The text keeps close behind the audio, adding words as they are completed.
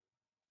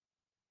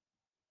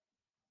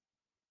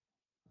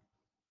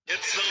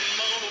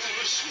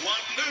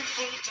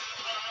Wonderful time.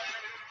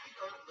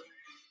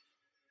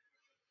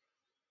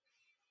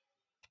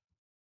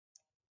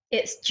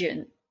 It's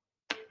June.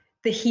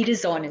 The heat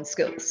is on in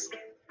schools.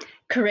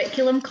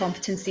 Curriculum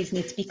competencies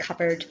need to be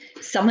covered,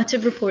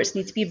 summative reports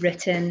need to be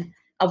written,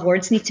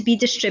 awards need to be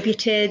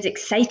distributed,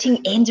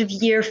 exciting end of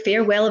year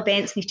farewell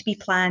events need to be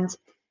planned.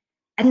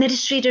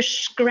 Administrators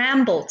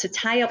scramble to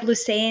tie up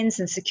loose ends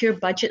and secure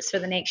budgets for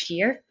the next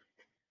year,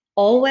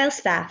 all while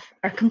staff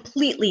are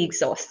completely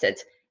exhausted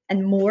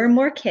and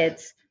more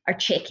kids are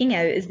checking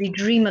out as they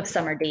dream of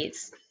summer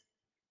days.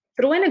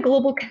 Throw in a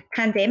global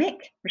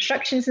pandemic,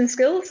 restrictions in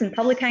schools, and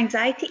public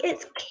anxiety,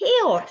 it's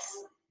chaos.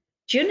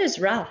 June is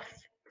rough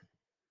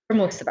for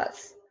most of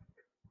us.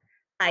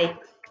 Hi,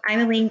 I'm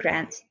Elaine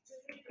Grant.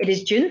 It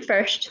is June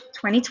 1st,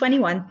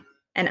 2021,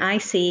 and I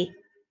say,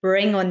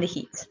 bring on the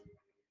heat.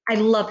 I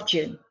love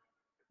June.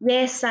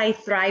 Yes, I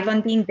thrive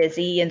on being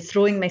busy and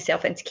throwing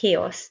myself into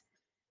chaos,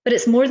 but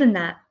it's more than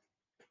that.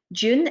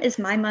 June is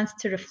my month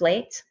to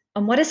reflect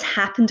on what has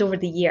happened over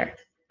the year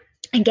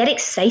and get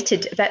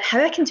excited about how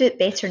I can do it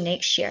better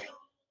next year.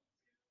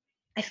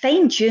 I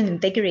find June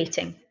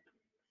invigorating.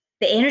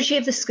 The energy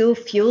of the school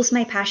fuels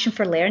my passion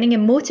for learning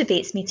and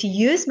motivates me to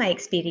use my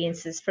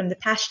experiences from the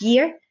past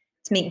year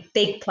to make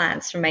big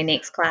plans for my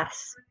next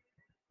class.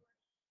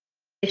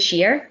 This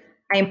year,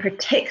 I am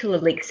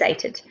particularly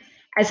excited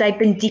as I've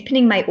been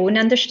deepening my own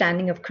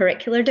understanding of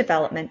curricular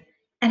development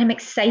and I'm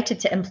excited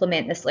to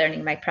implement this learning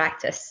in my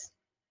practice.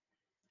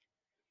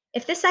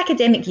 If this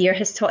academic year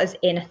has taught us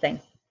anything,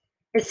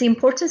 it's the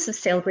importance of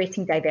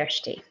celebrating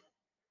diversity.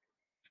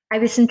 I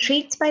was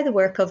intrigued by the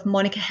work of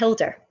Monica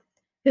Hilder,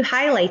 who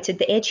highlighted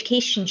that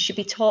education should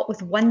be taught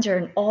with wonder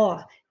and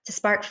awe to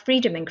spark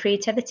freedom and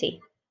creativity.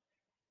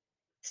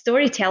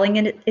 Storytelling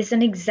is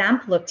an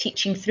example of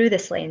teaching through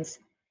this lens,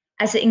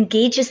 as it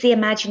engages the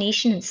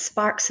imagination and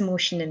sparks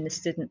emotion in the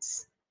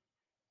students.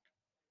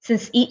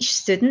 Since each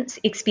student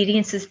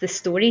experiences the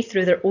story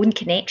through their own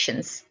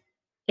connections,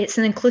 it's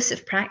an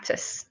inclusive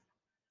practice.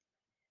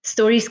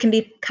 Stories can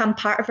become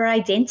part of our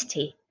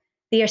identity.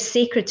 They are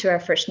sacred to our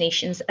First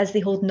Nations as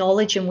they hold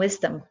knowledge and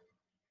wisdom.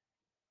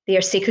 They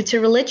are sacred to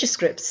religious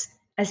groups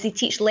as they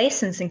teach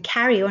lessons and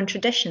carry on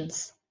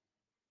traditions.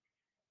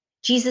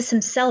 Jesus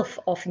himself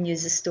often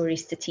uses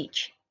stories to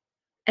teach,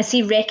 as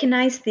he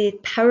recognized the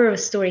power a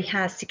story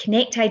has to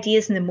connect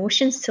ideas and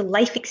emotions to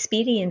life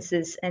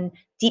experiences and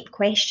deep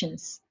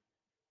questions.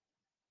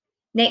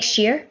 Next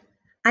year,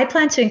 I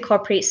plan to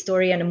incorporate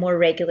story on a more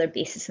regular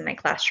basis in my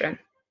classroom.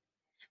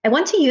 I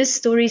want to use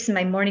stories in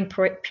my morning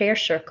prayer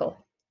circle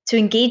to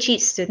engage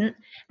each student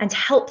and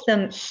help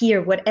them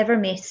hear whatever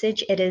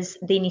message it is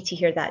they need to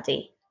hear that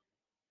day.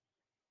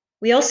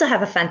 We also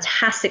have a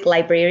fantastic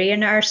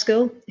librarian at our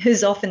school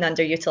who's often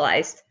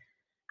underutilized.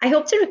 I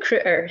hope to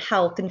recruit her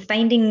help in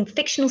finding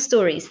fictional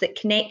stories that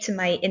connect to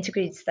my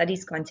integrated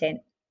studies content.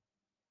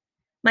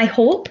 My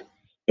hope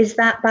is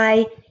that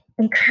by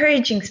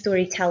encouraging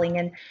storytelling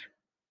and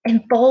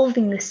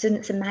involving the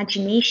students'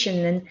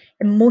 imagination and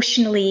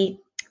emotionally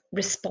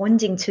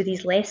responding to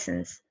these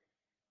lessons,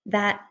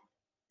 that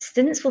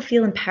students will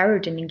feel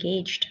empowered and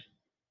engaged.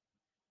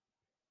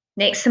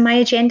 Next on my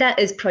agenda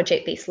is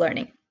project-based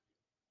learning.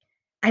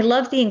 I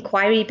love the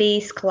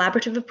inquiry-based,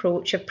 collaborative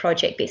approach of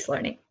project-based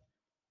learning.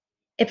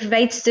 It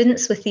provides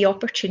students with the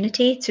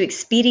opportunity to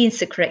experience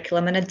the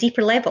curriculum on a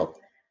deeper level,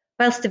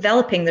 whilst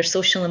developing their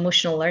social and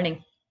emotional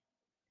learning.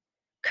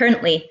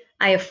 Currently,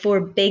 I have 4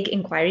 big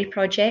inquiry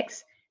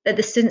projects that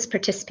the students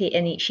participate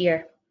in each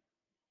year.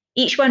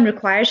 Each one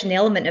requires an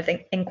element of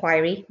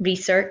inquiry,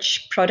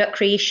 research, product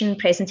creation,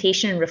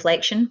 presentation, and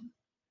reflection.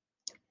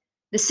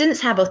 The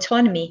students have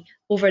autonomy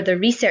over their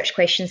research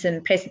questions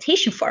and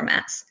presentation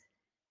formats,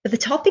 but the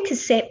topic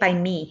is set by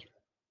me.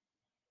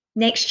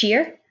 Next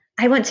year,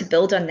 I want to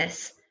build on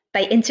this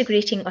by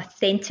integrating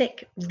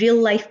authentic,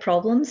 real-life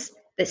problems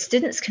that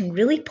students can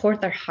really pour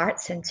their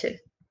hearts into.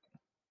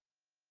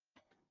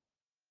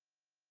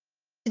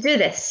 To do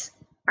this,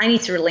 I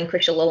need to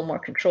relinquish a little more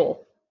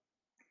control.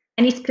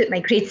 I need to put my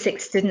grade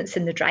 6 students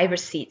in the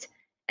driver's seat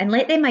and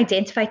let them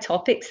identify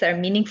topics that are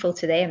meaningful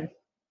to them.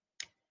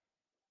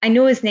 I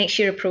know as next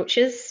year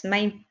approaches,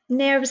 my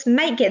nerves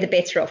might get the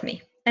better of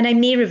me, and I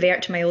may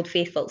revert to my old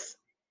faithfuls.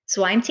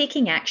 So I'm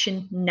taking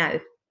action now.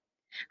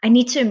 I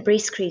need to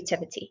embrace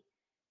creativity.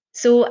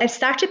 So I've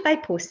started by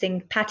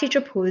posting Patty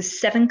Drapeau's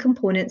 7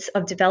 components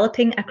of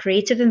developing a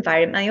creative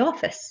environment in my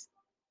office.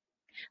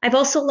 I've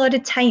also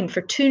allotted time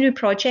for 2 new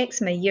projects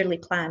in my yearly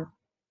plan.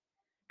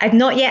 I've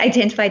not yet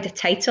identified a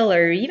title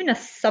or even a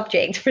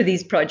subject for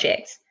these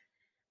projects,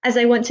 as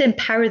I want to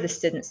empower the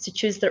students to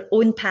choose their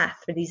own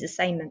path for these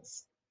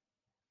assignments.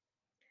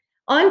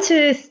 On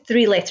to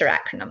 3-letter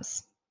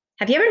acronyms.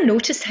 Have you ever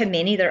noticed how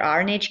many there are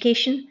in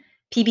education?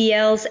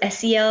 PBLs,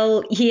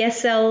 SEL,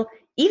 ESL,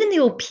 even the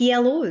old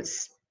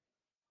PLOs.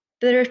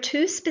 There are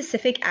 2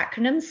 specific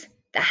acronyms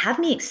that have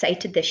me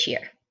excited this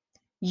year,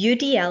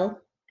 UDL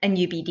and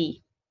UBD.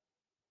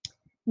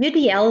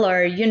 UDL,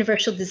 or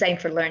Universal Design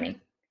for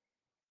Learning,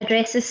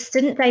 addresses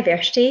student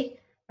diversity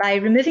by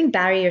removing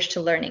barriers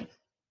to learning.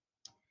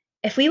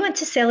 If we want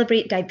to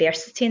celebrate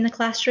diversity in the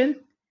classroom,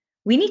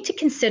 we need to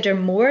consider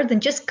more than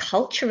just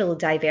cultural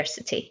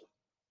diversity.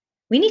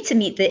 We need to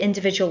meet the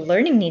individual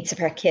learning needs of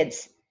our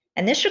kids,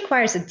 and this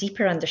requires a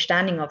deeper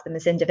understanding of them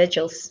as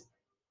individuals.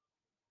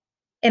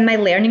 In my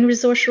learning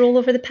resource role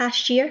over the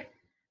past year,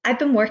 I've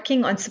been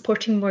working on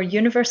supporting more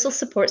universal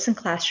supports in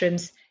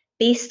classrooms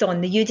based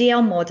on the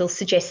UDL model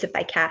suggested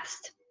by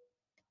CAST.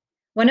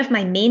 One of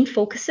my main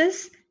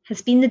focuses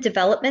has been the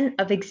development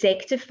of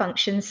executive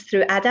functions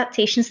through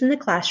adaptations in the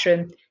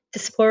classroom to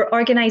support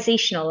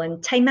organisational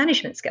and time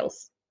management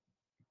skills.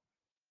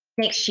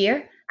 Next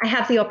year, I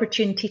have the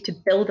opportunity to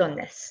build on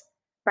this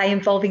by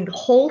involving the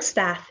whole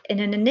staff in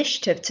an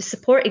initiative to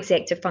support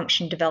executive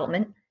function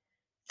development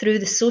through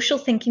the Social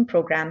Thinking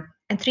Programme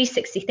and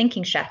 360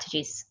 Thinking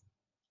strategies.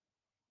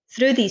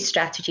 Through these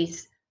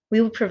strategies,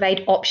 we will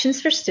provide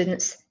options for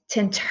students to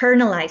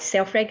internalise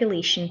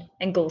self-regulation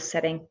and goal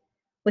setting,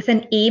 with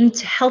an aim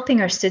to helping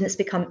our students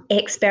become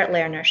expert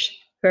learners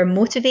who are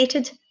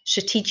motivated,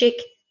 strategic,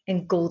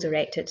 and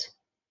goal-directed.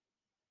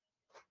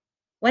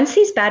 Once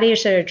these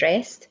barriers are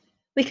addressed,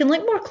 we can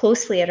look more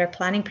closely at our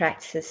planning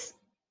practices.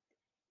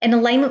 In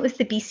alignment with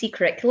the BC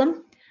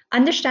curriculum,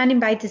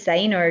 Understanding by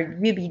Design, or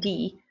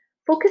UBD,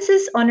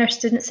 focuses on our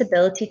students'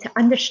 ability to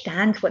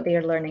understand what they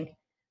are learning,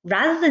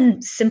 rather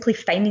than simply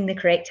finding the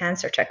correct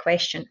answer to a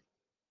question.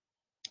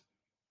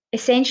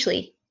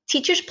 Essentially,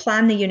 teachers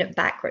plan the unit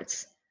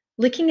backwards,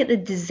 looking at the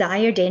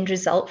desired end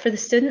result for the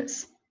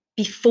students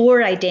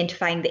before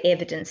identifying the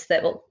evidence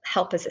that will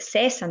help us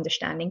assess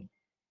understanding,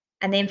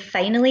 and then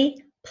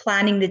finally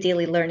planning the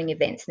daily learning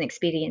events and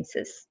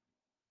experiences.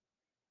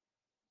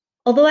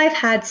 Although I've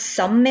had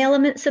some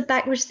elements of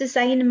backwards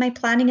design in my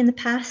planning in the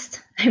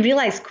past, I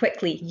realised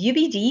quickly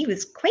UBD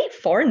was quite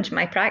foreign to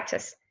my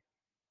practice.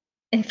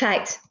 In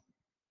fact,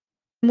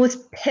 the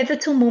most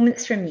pivotal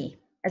moments for me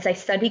as I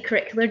studied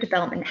curricular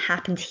development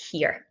happened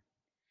here.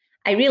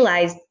 I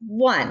realised,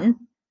 one,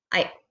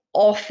 I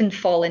often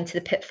fall into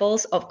the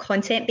pitfalls of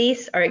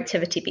content-based or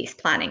activity-based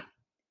planning.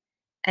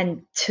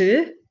 And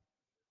two,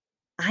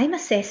 I'm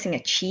assessing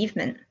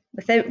achievement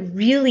without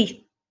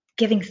really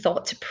giving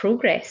thought to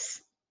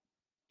progress.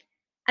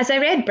 As I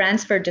read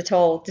Bransford et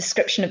al.'s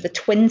description of the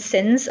twin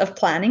sins of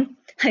planning,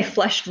 I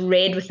flushed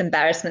red with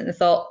embarrassment and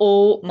thought,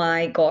 oh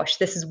my gosh,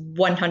 this is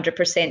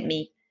 100%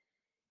 me.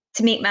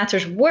 To make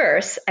matters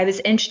worse, I was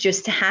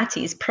introduced to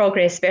Hattie's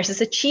progress versus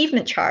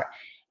achievement chart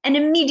and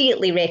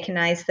immediately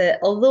recognized that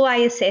although I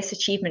assess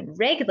achievement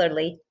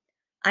regularly,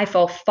 I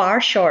fall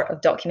far short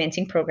of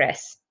documenting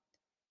progress.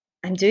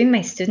 I'm doing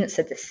my students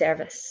a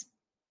disservice.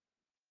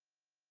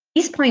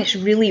 These points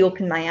really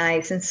opened my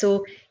eyes, and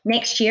so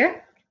next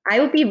year, I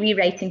will be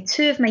rewriting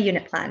 2 of my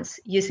unit plans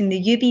using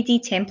the UBD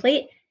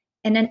template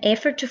in an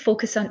effort to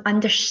focus on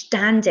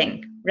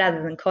understanding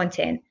rather than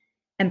content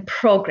and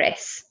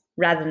progress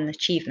rather than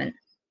achievement.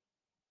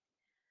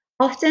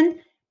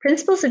 Often,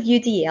 principles of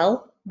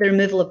UDL, the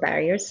removal of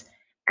barriers,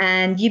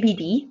 and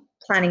UBD,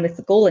 planning with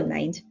the goal in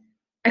mind,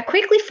 are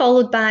quickly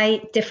followed by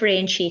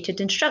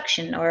differentiated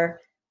instruction or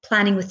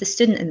planning with the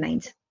student in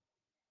mind.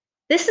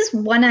 This is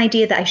one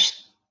idea that I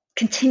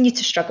continue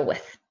to struggle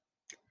with.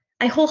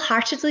 I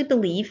wholeheartedly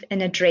believe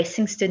in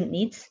addressing student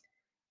needs,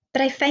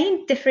 but I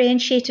find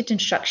differentiated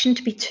instruction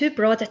to be too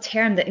broad a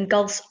term that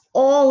engulfs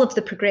all of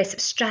the progressive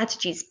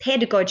strategies,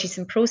 pedagogies,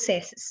 and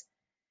processes.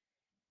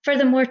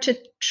 Furthermore, to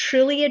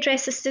truly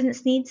address a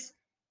student's needs,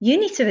 you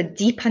need to have a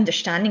deep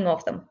understanding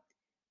of them,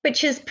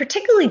 which is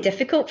particularly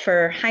difficult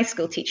for high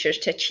school teachers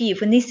to achieve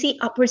when they see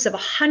upwards of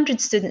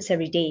 100 students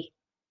every day.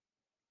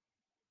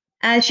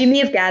 As you may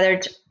have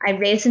gathered, I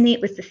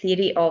resonate with the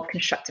theory of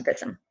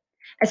constructivism,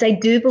 as I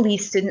do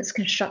believe students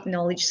construct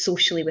knowledge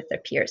socially with their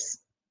peers.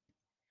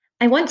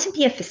 I want to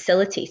be a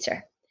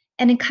facilitator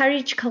and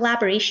encourage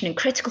collaboration and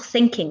critical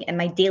thinking in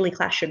my daily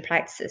classroom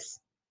practices.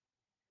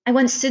 I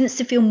want students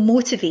to feel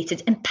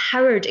motivated,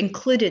 empowered,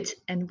 included,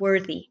 and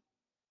worthy.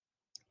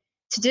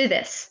 To do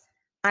this,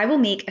 I will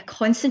make a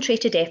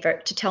concentrated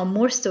effort to tell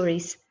more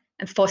stories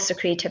and foster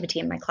creativity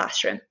in my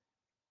classroom.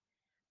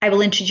 I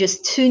will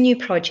introduce 2 new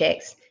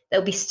projects that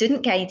will be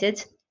student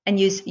guided and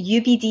use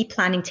UBD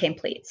planning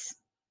templates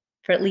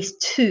for at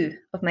least 2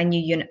 of my new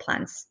unit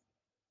plans.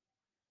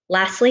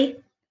 Lastly,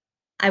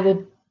 I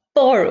will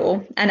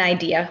borrow an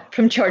idea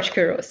from George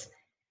Couros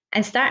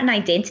and start an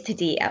identity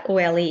day at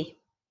OLA.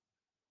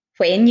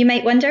 When, you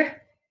might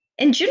wonder?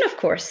 In June, of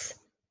course.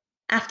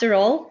 After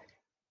all,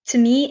 to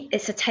me,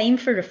 it's a time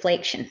for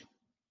reflection,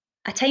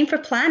 a time for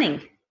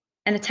planning,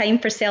 and a time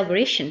for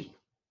celebration.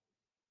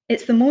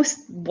 It's the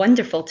most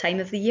wonderful time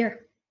of the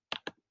year.